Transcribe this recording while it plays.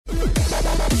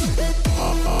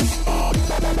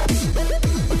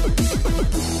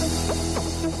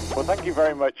Thank you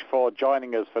very much for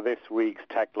joining us for this week's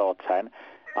Tech Law 10.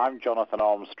 I'm Jonathan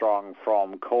Armstrong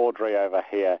from Caudry over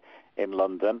here in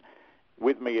London.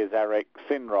 With me is Eric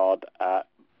Sinrod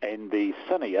in the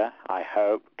sunnier, I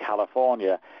hope,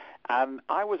 California. And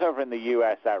I was over in the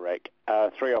US, Eric,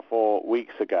 3 or 4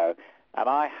 weeks ago, and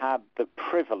I had the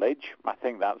privilege, I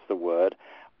think that's the word,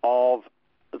 of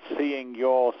seeing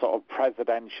your sort of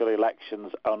presidential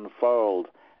elections unfold.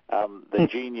 The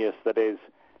genius that is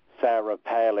Sarah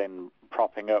Palin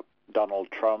propping up Donald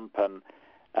Trump and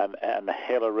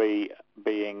Hillary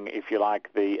being, if you like,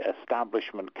 the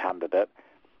establishment candidate.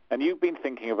 And you've been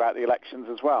thinking about the elections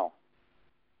as well.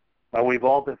 Well, we've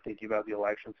all been thinking about the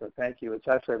elections, so thank you. It's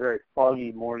actually a very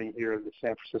foggy morning here in the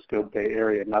San Francisco Bay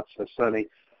Area, not so sunny.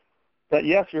 But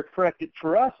yes, you're correct.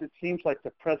 For us, it seems like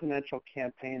the presidential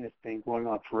campaign has been going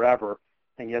on forever,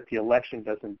 and yet the election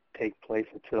doesn't take place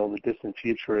until the distant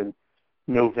future in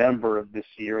November of this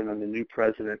year, and then the new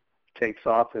president takes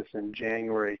office in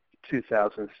January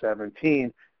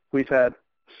 2017. We've had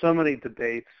so many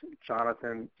debates,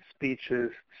 Jonathan,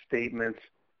 speeches, statements,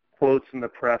 quotes in the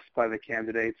press by the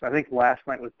candidates. I think last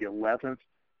night was the 11th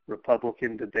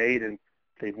Republican debate, and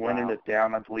they've winnow it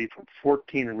down, I believe, from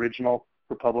 14 original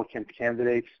Republican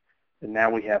candidates, and now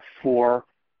we have 4,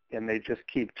 and they just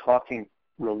keep talking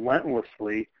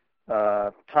relentlessly.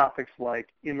 Topics like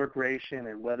immigration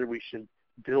and whether we should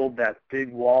build that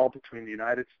big wall between the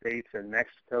United States and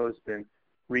Mexico has been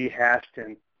rehashed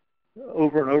and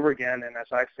over again, and as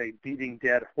I say, beating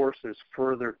dead horses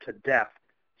further to death.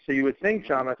 So you would think,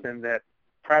 Jonathan, that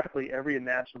practically every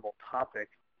imaginable topic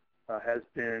has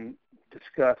been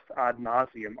discussed ad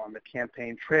nauseum on the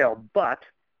campaign trail, but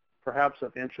perhaps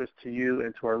of interest to you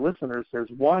and to our listeners,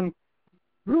 there's one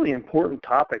really important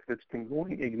topic that's been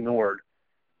going ignored.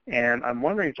 And I'm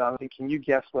wondering, Jonathan, can you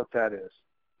guess what that is?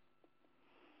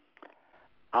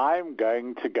 I'm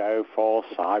going to go for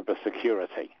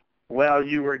cybersecurity. Well,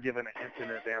 you were given a hint in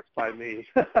advance by me.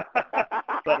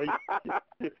 But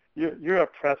you're a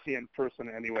prescient person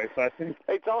anyway, so I think...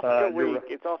 It's Oscar week.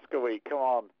 It's Oscar week. Come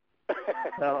on.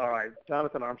 Well, all right.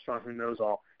 Jonathan Armstrong, who knows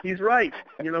all. He's right.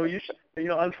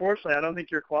 Unfortunately, I don't think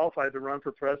you're qualified to run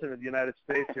for president of the United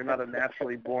States. You're not a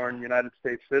naturally born United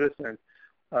States citizen.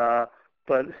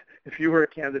 But if you were a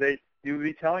candidate, you would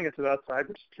be telling us about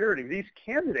cybersecurity. These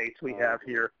candidates we have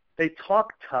here, they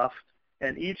talk tough,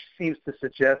 and each seems to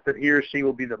suggest that he or she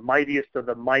will be the mightiest of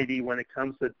the mighty when it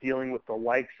comes to dealing with the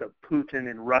likes of Putin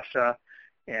and Russia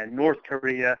and North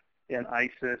Korea and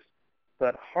ISIS.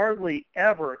 But hardly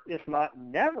ever, if not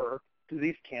never, do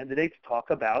these candidates talk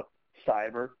about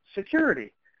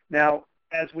cybersecurity. Now,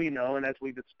 as we know and as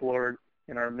we've explored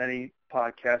in our many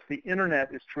podcasts, the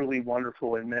Internet is truly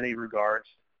wonderful in many regards.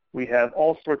 We have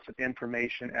all sorts of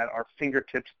information at our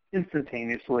fingertips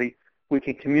instantaneously. We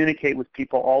can communicate with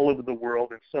people all over the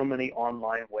world in so many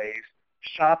online ways.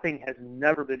 Shopping has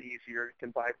never been easier. You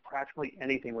can buy practically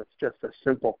anything with just a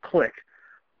simple click.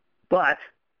 But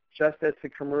just as the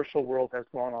commercial world has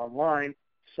gone online,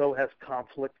 so has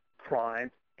conflict,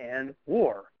 crime, and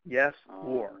war. Yes,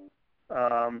 war.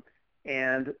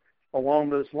 And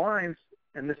along those lines,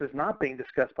 and this is not being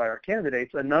discussed by our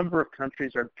candidates, a number of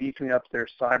countries are beefing up their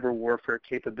cyber warfare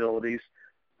capabilities,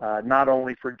 not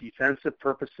only for defensive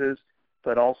purposes,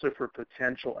 but also for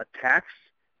potential attacks.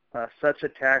 Such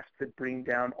attacks could bring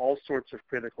down all sorts of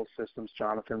critical systems,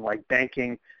 Jonathan, like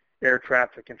banking, air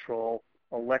traffic control,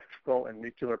 electrical and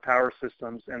nuclear power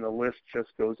systems, and the list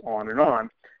just goes on.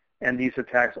 And these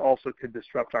attacks also could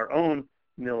disrupt our own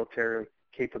military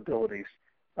capabilities.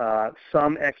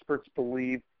 Some experts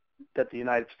believe that the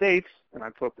United States, and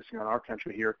I'm focusing on our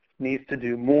country here, needs to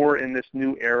do more in this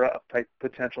new era of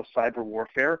potential cyber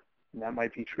warfare. And that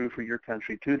might be true for your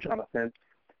country too, Jonathan.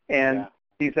 And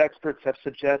these experts have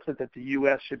suggested that the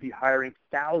U.S. should be hiring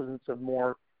thousands of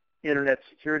more Internet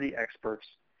security experts.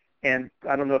 And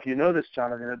I don't know if you know this,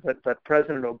 Jonathan, but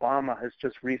President Obama has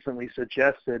just recently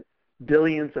suggested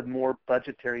billions of more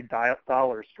budgetary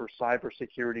dollars for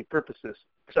cybersecurity purposes.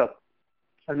 So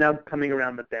I'm now coming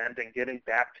around the bend and getting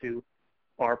back to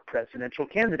our presidential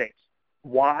candidates.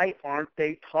 Why aren't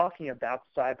they talking about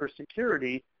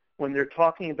cybersecurity when they're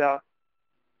talking about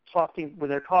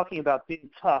being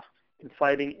tough and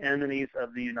fighting enemies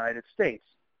of the United States?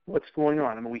 What's going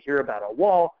on? I mean, we hear about a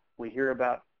wall. We hear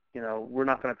about, we're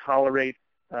not going to tolerate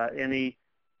any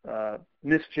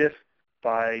mischief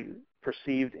by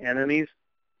perceived enemies.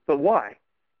 But why?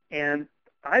 And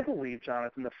I believe,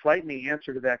 Jonathan, the frightening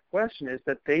answer to that question is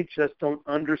that they just don't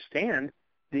understand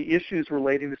the issues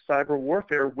relating to cyber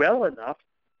warfare well enough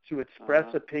to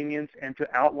express opinions and to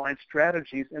outline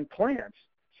strategies and plans.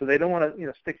 So they don't want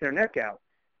to, stick their neck out.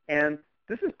 And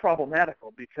this is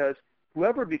problematical because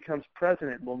whoever becomes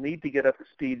president will need to get up to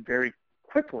speed very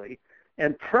quickly,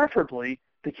 and preferably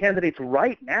the candidates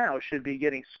right now should be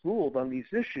getting schooled on these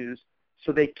issues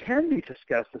so they can be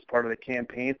discussed as part of the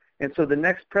campaign, and so the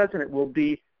next president will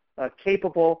be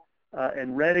capable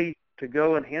and ready to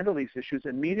go and handle these issues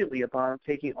immediately upon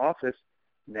taking office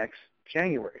next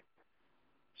January.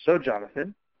 So,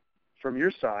 Jonathan, from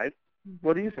your side,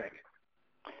 what do you think?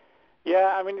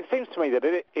 Yeah, I mean, it seems to me that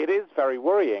it is very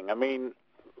worrying. I mean,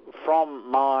 from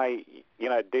my,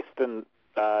 distant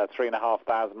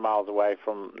 3,500 miles away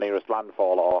from nearest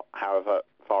landfall, or however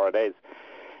far it is,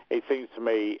 it seems to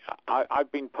me,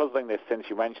 I've been puzzling this since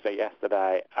you mentioned it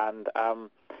yesterday, and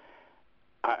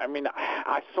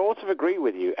I sort of agree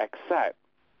with you, except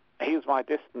here's my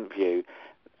distant view.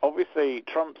 Obviously,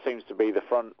 Trump seems to be the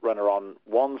front runner on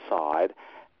one side,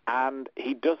 and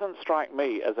he doesn't strike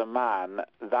me as a man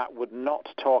that would not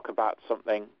talk about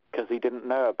something because he didn't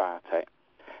know about it.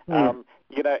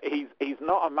 He's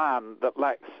not a man that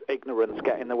lets ignorance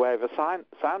get in the way of a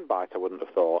soundbite, I wouldn't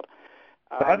have thought.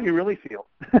 So how do you really feel?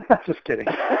 Just kidding.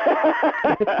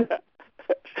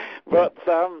 But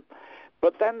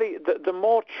then the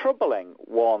more troubling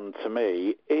one to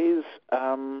me is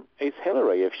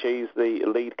Hillary, if she's the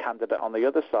lead candidate on the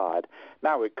other side.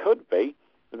 Now, it could be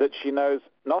that she knows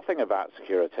nothing about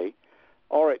security,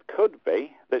 or it could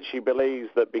be that she believes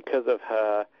that because of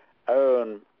her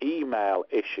own email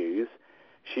issues,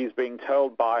 she's being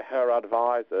told by her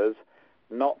advisors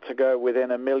not to go within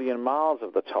 1 million miles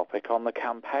of the topic on the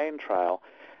campaign trail.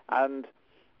 And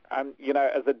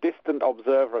as a distant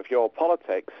observer of your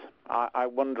politics, I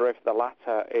wonder if the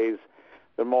latter is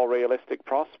the more realistic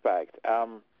prospect.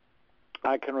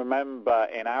 I can remember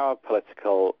in our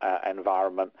political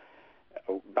environment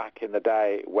back in the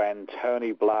day when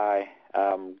Tony Blair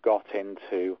got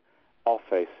into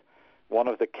office, one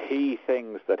of the key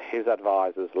things that his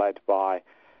advisors, led by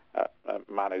a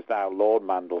man who's now Lord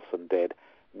Mandelson, did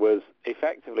was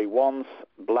effectively, once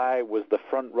Blair was the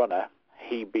front runner,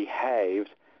 he behaved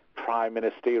prime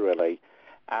ministerially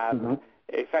and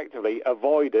effectively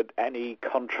avoided any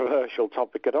controversial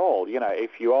topic at all.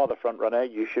 If you are the front runner,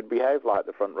 you should behave like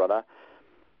the front runner.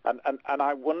 And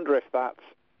I wonder if that's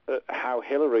how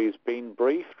Hillary's been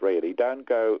briefed, really. Don't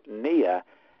go near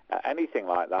anything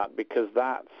like that, because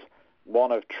that's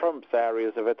one of Trump's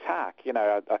areas of attack.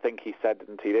 I think he said,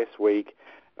 didn't he, this week,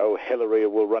 Hillary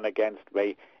will run against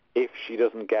me if she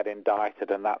doesn't get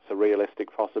indicted, and that's a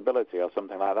realistic possibility, or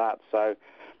something like that. So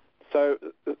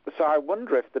I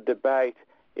wonder if the debate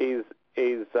is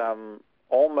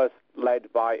almost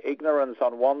led by ignorance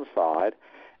on one side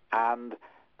and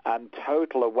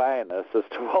total awareness as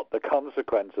to what the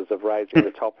consequences of raising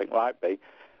the topic might be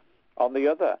on the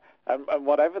other. And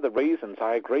whatever the reasons,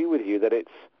 I agree with you that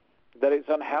it's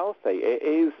unhealthy. It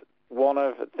is one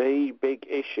of the big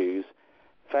issues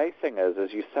facing us.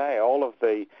 As you say, all of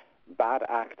the bad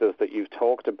actors that you've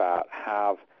talked about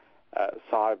have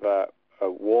cyber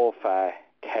warfare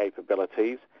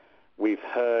capabilities. We've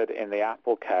heard in the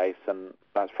Apple case, and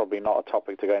that's probably not a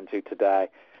topic to go into today,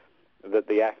 that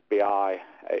the FBI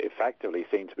effectively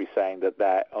seem to be saying that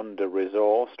they're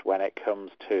under-resourced when it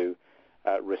comes to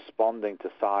responding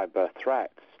to cyber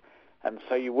threats. And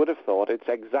so you would have thought it's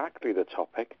exactly the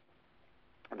topic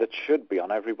that should be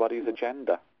on everybody's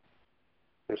agenda.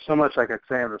 There's so much I could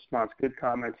say in response. Good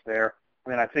comments there. I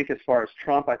mean, I think as far as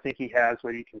Trump, I think he has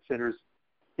what he considers,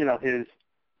 his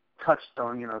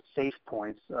touchstone, safe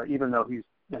points, even though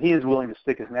he is willing to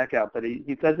stick his neck out, but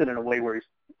he does it in a way where he's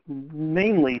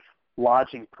mainly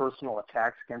lodging personal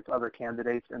attacks against other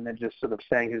candidates and then just sort of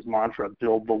saying his mantra,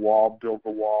 build the wall, build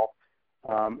the wall.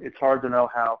 It's hard to know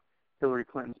how Hillary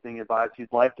Clinton's being advised.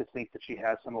 You'd like to think that she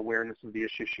has some awareness of the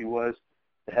issue. She was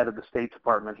the head of the State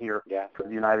Department here for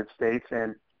the United States,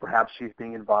 and perhaps she's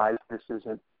being advised this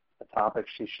isn't a topic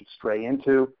she should stray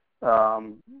into.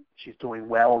 She's doing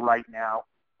well right now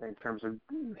in terms of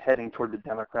heading toward the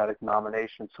Democratic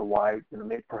nomination, so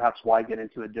perhaps why get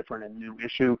into a different and new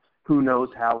issue? Who knows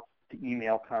how the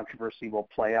email controversy will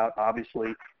play out?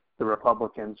 Obviously, the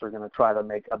Republicans are going to try to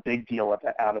make a big deal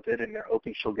out of it, and they're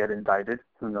hoping she'll get indicted.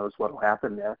 Who knows what will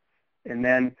happen there? And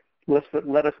then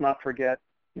let us not forget,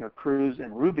 Cruz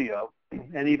and Rubio,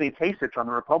 and even Kasich on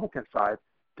the Republican side.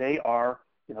 They are,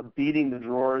 beating the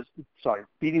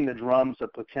drums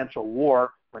of potential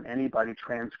war when anybody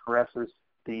transgresses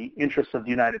the interests of the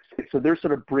United States. So they're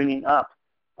sort of bringing up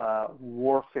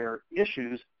warfare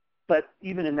issues, but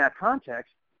even in that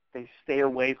context, they stay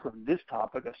away from this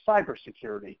topic of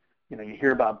cybersecurity. You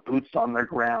hear about boots on the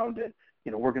ground, and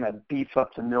we're going to beef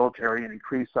up the military and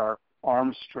increase our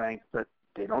arms strength, but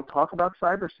they don't talk about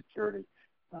cybersecurity.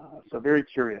 So very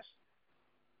curious.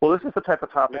 Well, this is the type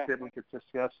of topic that we could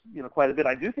discuss, quite a bit.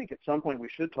 I do think at some point we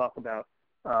should talk about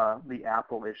the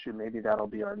Apple issue. Maybe that'll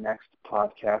be our next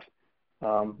podcast.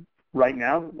 Right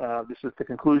now, this is the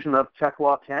conclusion of Tech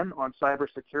Law 10 on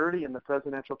cybersecurity in the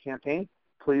presidential campaign.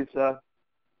 Please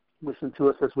listen to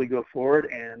us as we go forward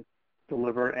and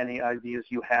deliver any ideas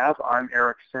you have. I'm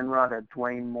Eric Sinrod at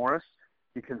Duane Morris.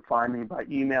 You can find me by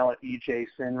email at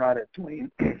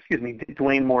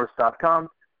ejsinrod@DuaneMorris.com.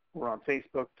 We're on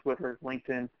Facebook, Twitter,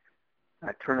 LinkedIn.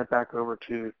 I turn it back over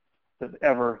to the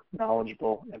ever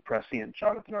knowledgeable and prescient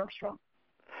Jonathan Armstrong.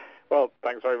 Well,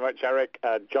 thanks very much, Eric.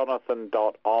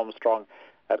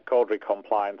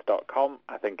 Jonathan.armstrong@CaudryCompliance.com.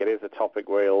 I think it is a topic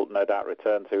we'll no doubt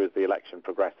return to as the election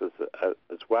progresses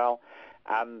as well.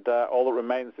 And all that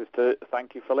remains is to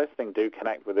thank you for listening. Do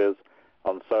connect with us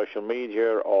on social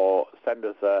media or send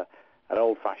us an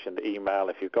old-fashioned email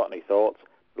if you've got any thoughts.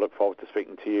 Look forward to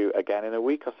speaking to you again in a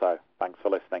week or so. Thanks for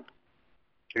listening.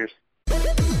 Cheers.